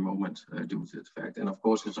at the moment due to the fact. And of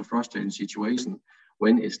course, it's a frustrating situation.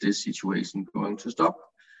 When is this situation going to stop?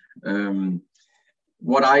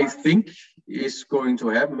 What I think is going to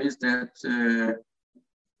happen is that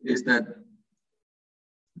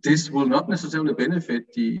this will not necessarily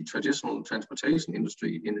benefit the traditional transportation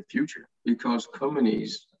industry in the future, because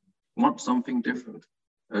companies want something different.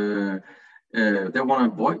 They want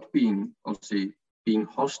to avoid being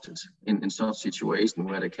hosted in such situation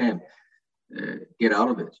where they can get out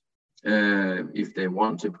of it if they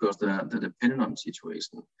want to, because they're dependent on the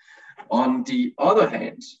situation. On the other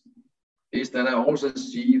hand, is that I also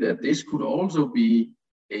see that this could also be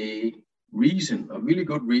a really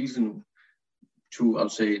good reason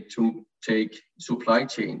to take supply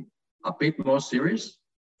chain a bit more serious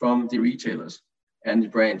from the retailers and the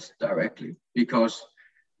brands directly, because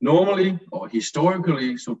normally or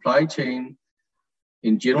historically supply chain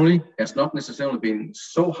in generally has not necessarily been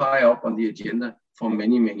so high up on the agenda for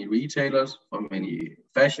many retailers, for many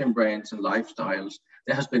fashion brands and lifestyles.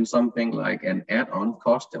 There has been something like an add-on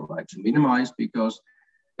cost they would like to minimize, because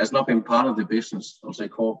that's not been part of the business,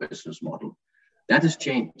 core business model. That has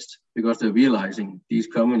changed because they're realizing, these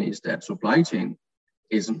companies, that supply chain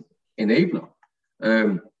is an enabler,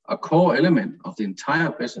 a core element of the entire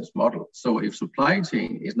business model. So if supply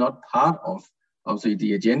chain is not part of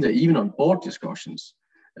the agenda, even on board discussions,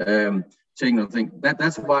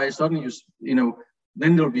 that's why suddenly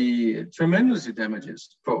then there'll be tremendous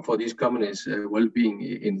damages for these companies' well-being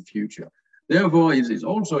in the future. Therefore, it's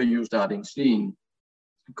also you starting seeing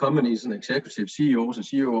companies and executives, CEOs and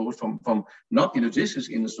COOs from not the logistics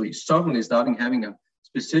industry suddenly starting having a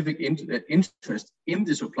specific interest in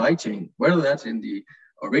the supply chain, whether that's in the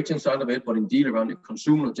origin side of it, but indeed around the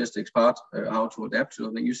consumer logistics part, how to adapt to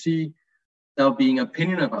it. And you see there being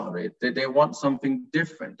opinion about it. They want something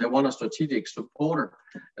different. They want a strategic supporter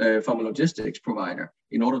from a logistics provider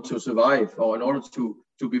in order to survive, or in order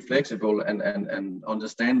to be flexible and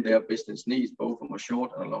understand their business needs, both from a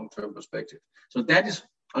short and a long-term perspective. So that is,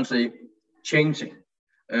 I'll say, changing,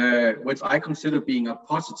 which I consider being a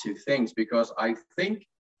positive thing, because I think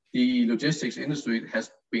the logistics industry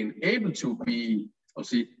has been able to be,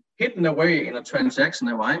 hidden away in a transaction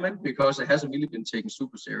environment, because it hasn't really been taken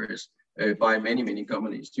super serious by many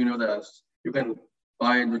companies. That you can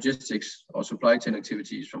buy logistics or supply chain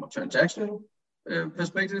activities from a transactional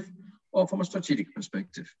perspective or from a strategic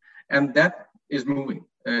perspective. And that is moving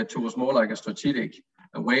towards more like a strategic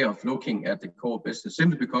way of looking at the core business,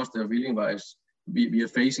 simply because they're realizing we are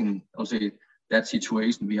facing, that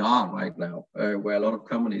situation we are right now, where a lot of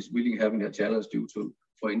companies really having their challenge due to,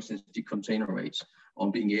 for instance, the container rates, on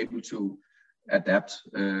being able to adapt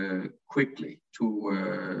quickly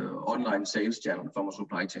to online sales channel from a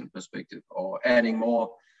supply chain perspective, or adding more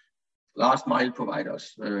last mile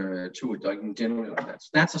providers to it, like in general.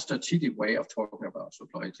 That's a strategic way of talking about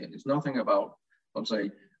supply chain. It's nothing about,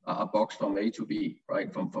 a box from A to B,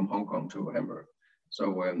 right, from Hong Kong to Hamburg.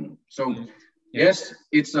 Yes,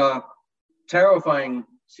 it's a terrifying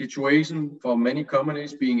situation for many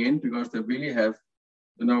companies being in, because they really have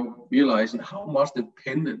realizing how much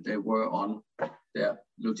dependent they were on their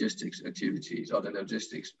logistics activities or the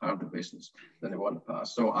logistics part of the business than they were in the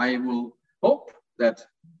past. So I will hope that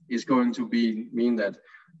is going to mean that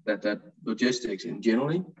logistics in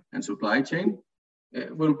generally and supply chain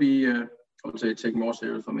will be, take more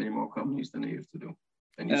serious for many more companies than they used to do.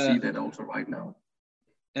 And you see that also right now.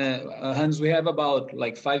 Hans, we have about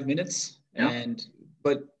 5 minutes,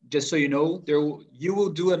 but just so you know, you will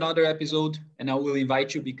do another episode, and I will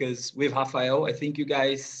invite you, because with Rafael, I think you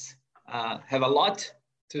guys have a lot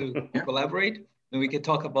to collaborate, and we can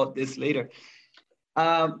talk about this later.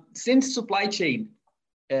 Since supply chain,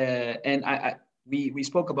 and we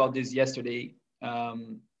spoke about this yesterday,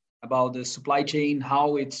 about the supply chain,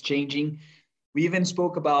 how it's changing. We even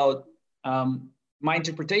spoke about, my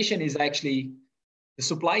interpretation is actually the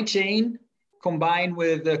supply chain combined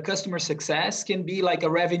with the customer success can be like a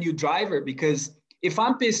revenue driver, because if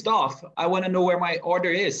I'm pissed off, I want to know where my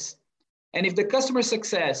order is. And if the customer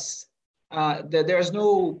success, there's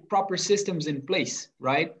no proper systems in place,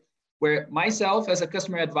 right? Where myself as a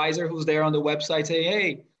customer advisor who's there on the website say,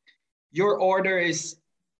 hey, your order is,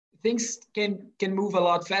 things can move a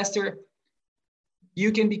lot faster.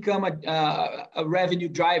 You can become a revenue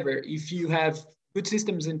driver if you have good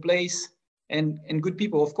systems in place and good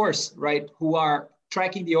people, of course, right, who are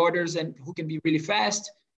tracking the orders and who can be really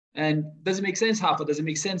fast. And does it make sense, Rafa? Does it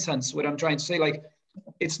make sense, Hans, what I'm trying to say?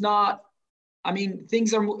 It's not,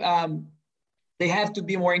 things are, they have to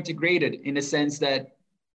be more integrated in a sense that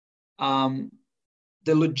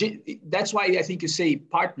that's why I think you say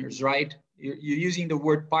partners, right? You're using the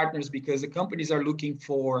word partners because the companies are looking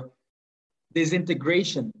for this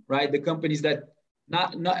integration, right? The companies that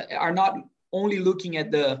are not only looking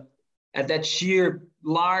at that sheer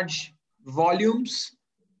large volumes,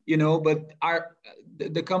 but are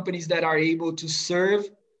the companies that are able to serve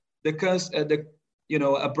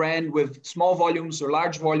a brand with small volumes or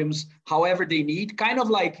large volumes, however they need, kind of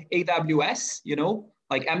like AWS,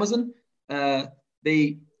 like Amazon.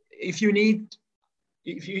 If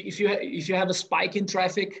you have a spike in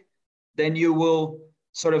traffic, then you will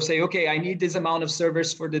sort of say, okay, I need this amount of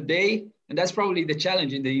servers for the day, and that's probably the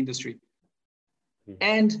challenge in the industry.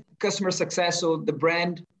 And customer success, so the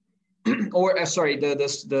brand, or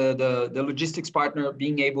the logistics partner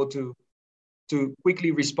being able to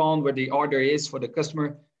quickly respond where the order is for the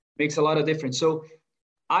customer makes a lot of difference. So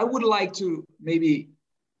I would like to maybe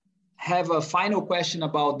have a final question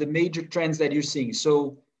about the major trends that you're seeing.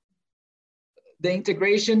 So the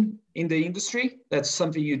integration in the industry, that's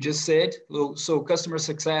something you just said. So customer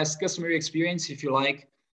success, customer experience, if you like.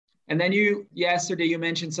 And then yesterday you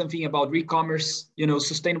mentioned something about e-commerce,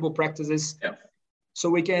 sustainable practices. Yeah. So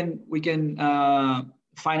we can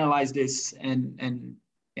finalize this and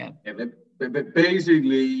yeah. But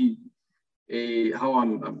basically,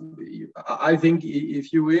 I think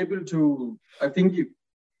if you're able to, I think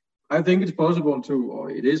it's possible to, or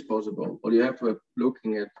it is possible, but you have to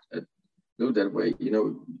looking at look that way.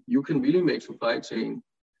 You can really make supply chain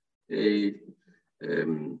a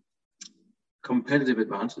competitive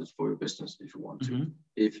advantage for your business if you want to,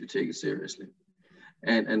 if you take it seriously.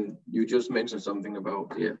 And you just mentioned something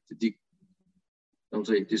about the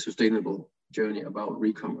sustainable journey about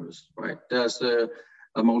e-commerce, right?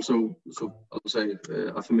 I'm also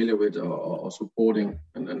familiar with or supporting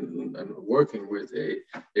and working with a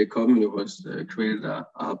company who has created a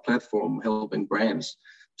platform helping brands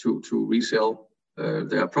to resell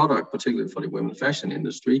their product, particularly for the women's fashion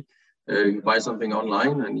industry. You buy something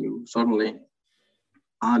online and you suddenly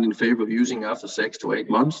aren't in favor of using after 6 to 8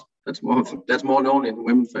 months. That's more known in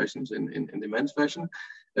women's fashions in the men's fashion.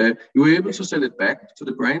 You were able to sell it back to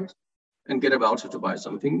the brand and get a voucher to buy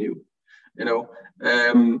something new.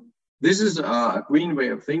 This is a green way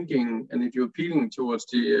of thinking, and if you're appealing towards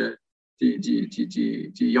the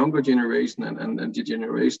younger generation and the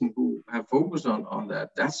generation who have focused on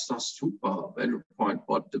that, that's a super value point.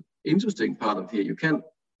 But the interesting part of here, you can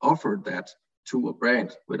offer that to a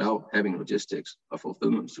brand without having logistics or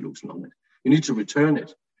fulfillment solution on it. You need to return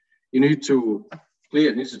it. You need to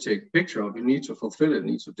clear it, needs to take a picture of it, you need to fulfill it,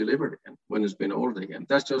 needs to deliver it again when it's been ordered again.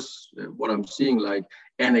 That's just what I'm seeing, like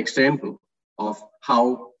an example of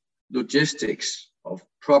how logistics, of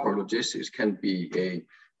proper logistics, can be a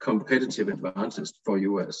competitive advantage for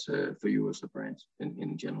you as a brand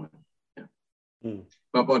in general. Yeah.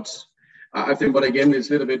 But I think, but again, it's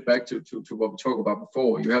a little bit back to what we talked about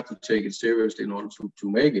before. You have to take it seriously in order to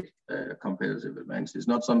make it a competitive advantage. It's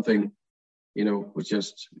not something, which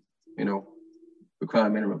just, require a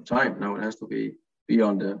minimum time. Now it has to be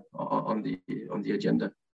on the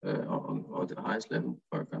agenda on the highest level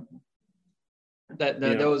for a company. That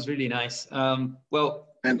was really nice. Well,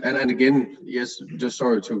 and again, yes, just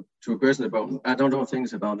sorry to a question about, I don't think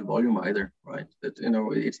it's about the volume either, right? That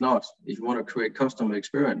it's not. If you want to create customer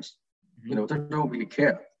experience, they don't really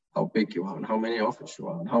care how big you are and how many offers you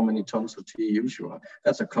are and how many tons of TEUs you are.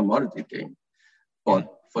 That's a commodity game. But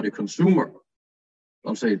for the consumer,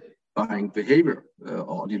 I'll say buying behavior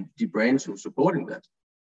or the brands who are supporting that,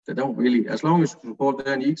 they don't really, as long as you support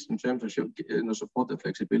their needs in terms of support their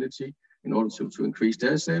flexibility in order to increase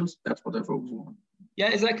their sales, that's what they're focusing on. Yeah,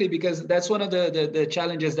 exactly, because that's one of the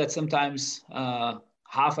challenges that sometimes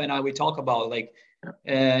Rafa and I, we talk about. Like,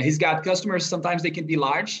 he's got customers, sometimes they can be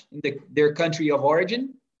large in their country of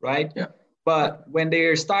origin, right? Yeah. But when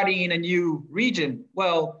they're starting in a new region,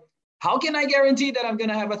 well, how can I guarantee that I'm going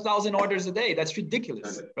to have 1,000 orders a day? That's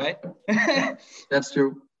ridiculous, right? That's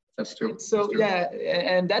true. That's true. So that's true. Yeah,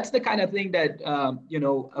 and that's the kind of thing that a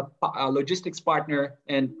logistics partner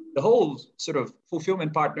and the whole sort of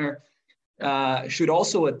fulfillment partner should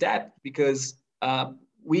also adapt, because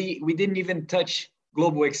we didn't even touch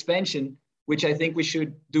global expansion, which I think we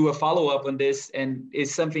should do a follow-up on this, and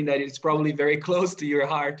is something that is probably very close to your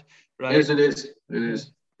heart, right? Yes, it is. It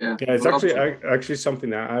is. Yeah, it's actually something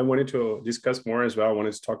that I wanted to discuss more as well. I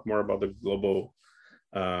wanted to talk more about the global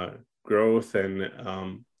growth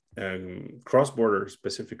and cross-border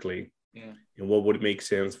specifically, and what would make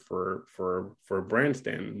sense for brands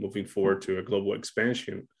then moving forward to a global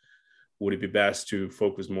expansion. Would it be best to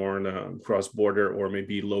focus more on cross-border, or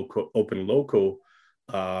maybe local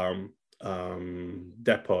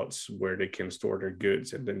depots where they can store their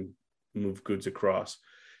goods and then move goods across,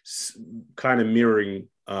 kind of mirroring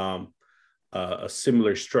a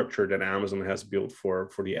similar structure that Amazon has built for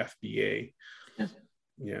the FBA.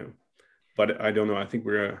 Yeah. But I don't know. I think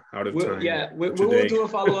we're out of time. We will do a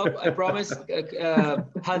follow-up. I promise.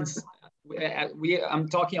 Hans, I'm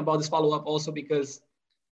talking about this follow-up also because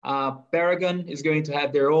Paragon is going to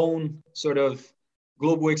have their own sort of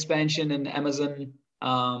global expansion and Amazon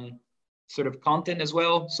sort of content as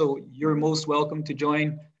well. So you're most welcome to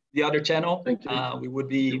join the other channel. Thank you. We would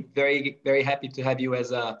be very, very happy to have you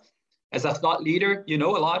as a thought leader. You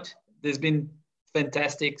know a lot. There's been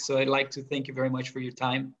fantastic. So I'd like to thank you very much for your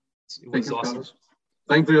time. It was awesome. Carlos.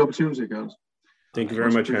 Thank you for the opportunity, Carlos. Thank you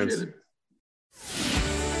very much, Hans.